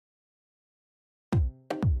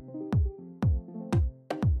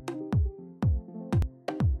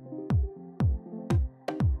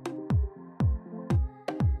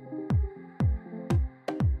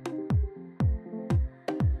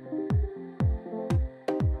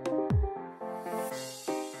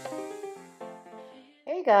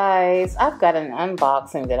Hey guys, I've got an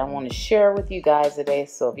unboxing that I want to share with you guys today,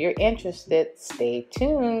 so if you're interested, stay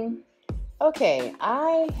tuned. Okay,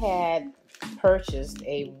 I had purchased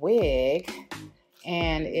a wig,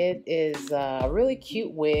 and it is a really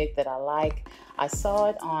cute wig that I like. I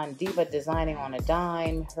saw it on Diva Designing on a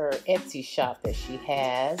Dime, her Etsy shop that she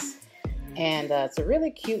has, and it's a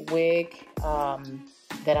really cute wig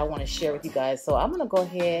that I want to share with you guys. So I'm going to go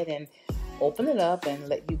ahead and open it up and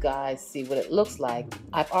let you guys see what it looks like.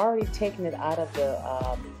 I've already taken it out of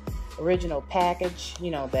the original package, you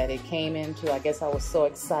know, that it came into. I guess I was so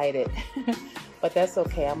excited, but that's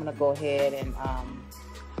okay. I'm gonna go ahead and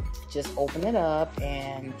just open it up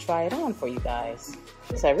and try it on for you guys.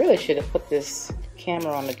 So I really should have put this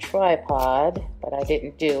camera on the tripod, but I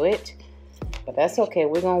didn't do it. But that's okay,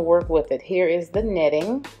 we're gonna work with it. Here is the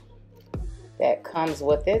netting that comes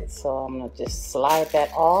with it, so I'm gonna just slide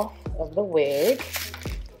that off of the wig.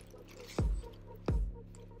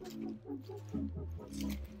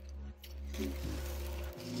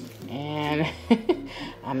 And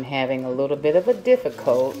I'm having a little bit of a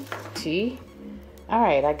difficulty. All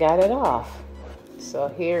right, I got it off. So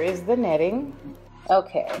here is the netting.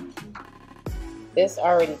 Okay, this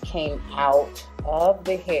already came out of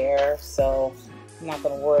the hair, so I'm not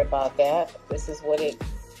gonna worry about that. This is what it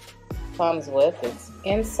comes with. It's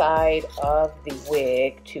inside of the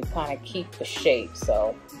wig to kind of keep the shape,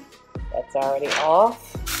 so that's already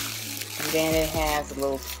off. And then it has a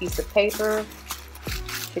little piece of paper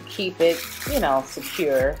to keep it, you know,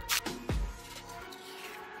 secure.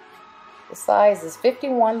 The size is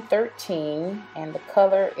 5113 and the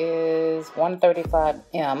color is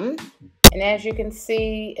 135M. And as you can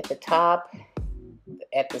see at the top,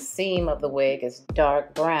 at the seam of the wig is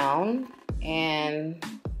dark brown, and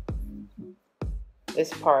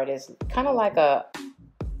this part is kind of like a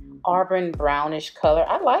auburn brownish color.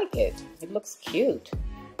 I like it. It looks cute.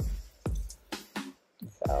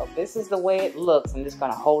 So this is the way it looks. I'm just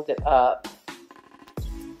going to hold it up.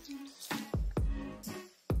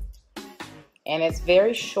 And it's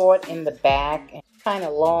very short in the back and kind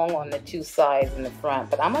of long on the two sides in the front.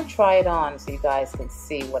 But I'm going to try it on so you guys can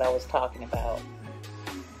see what I was talking about.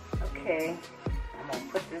 Okay, I'm going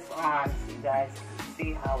to put this on so you guys can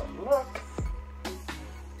see how it looks.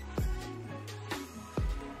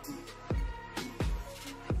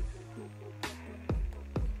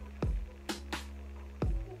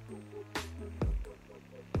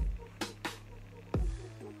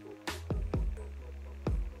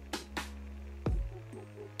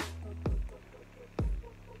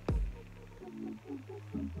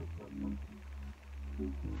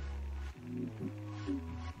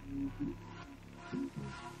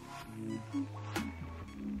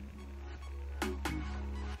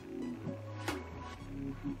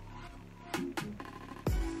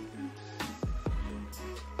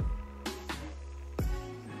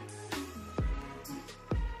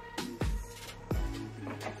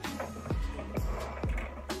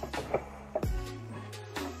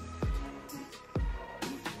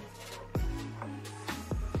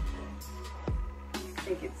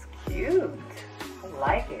 I think it's cute. I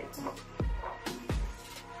like it.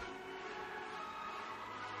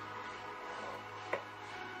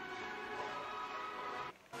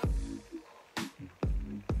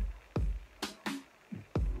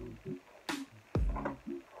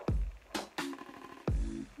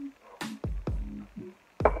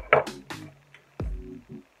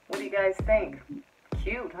 What do you guys think?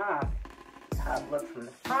 Cute, huh? How it looks from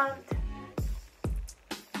the front.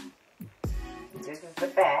 This is the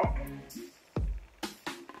back.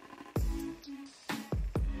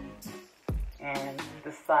 And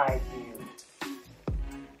the side view.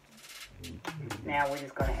 Now we're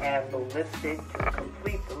just going to add a little lipstick to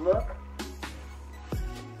complete the look.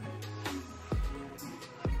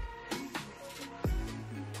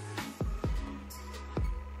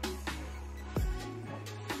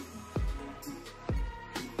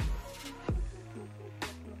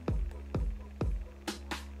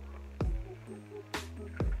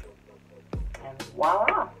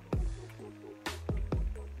 Voila!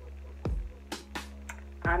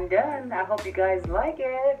 I'm done. I hope you guys like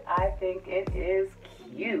it. I think it is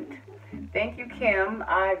cute. Thank you, Kim.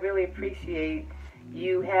 I really appreciate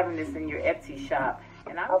you having this in your Etsy shop.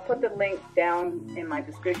 And I'll put the link down in my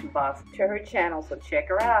description box to her channel, so check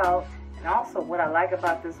her out. And also, what I like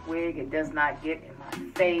about this wig, it does not get in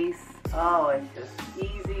my face. Oh, it's just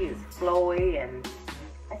easy, it's flowy, and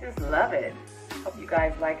I just love it. Hope you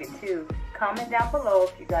guys like it too. Comment down below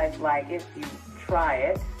if you guys like it, if you try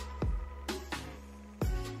it.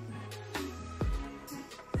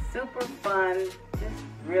 Super fun, just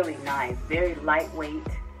really nice, very lightweight,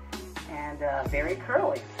 and very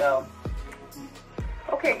curly. So,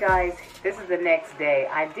 okay guys, this is the next day.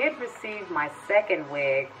 I did receive my second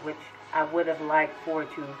wig, which I would have liked for it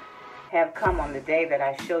to have come on the day that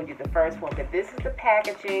I showed you the first one. But this is the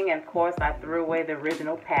packaging, and of course I threw away the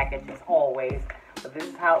original package as always. But this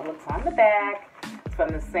is how it looks on the back. It's from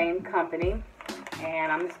the same company.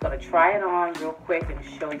 And I'm just going to try it on real quick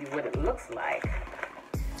and show you what it looks like.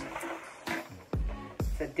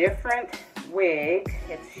 It's a different wig.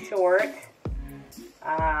 It's short.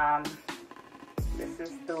 This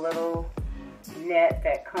is the little net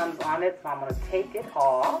that comes on it, so I'm going to take it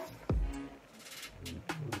off.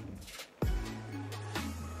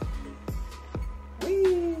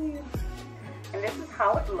 Whee! And this is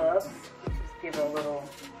how it looks. Just give it a little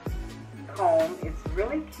comb. It's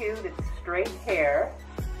really cute. It's straight hair,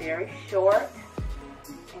 very short,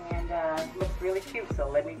 and it looks really cute. So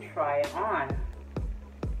let me try it on.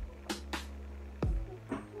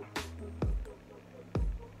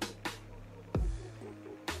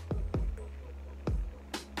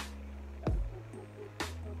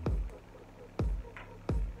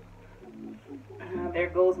 There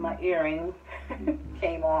goes my earring.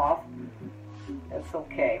 Came off. That's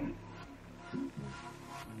okay.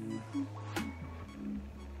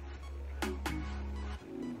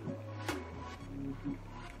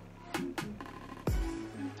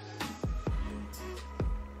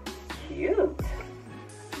 Cute.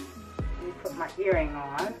 Let me put my earring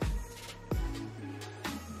on.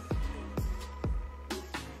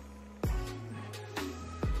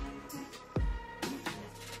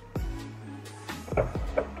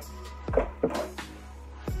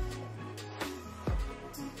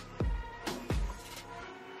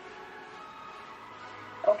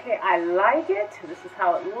 Okay, I like it. This is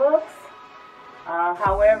how it looks.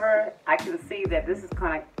 However, I can see that this is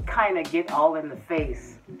kind of get all in the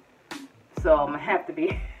face. So I'm gonna have to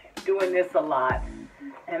be doing this a lot.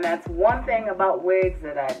 And that's one thing about wigs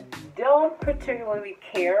that I don't particularly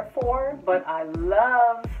care for, but I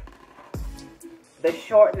love the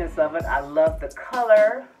shortness of it. I love the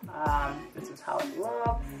color. This is how it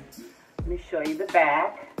looks. Let me show you the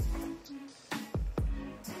back.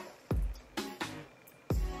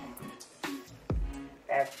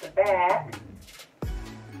 That's the back.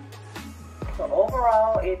 So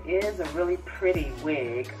overall, it is a really pretty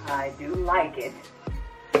wig. I do like it.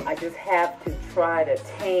 I just have to try to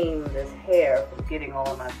tame this hair from getting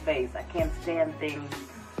all in my face. I can't stand things,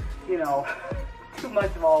 you know, too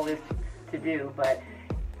much of all this to do, but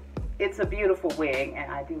it's a beautiful wig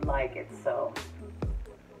and I do like it. So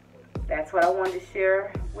that's what I wanted to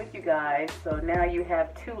share with you guys. So now you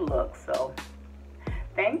have two looks. So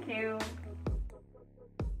thank you.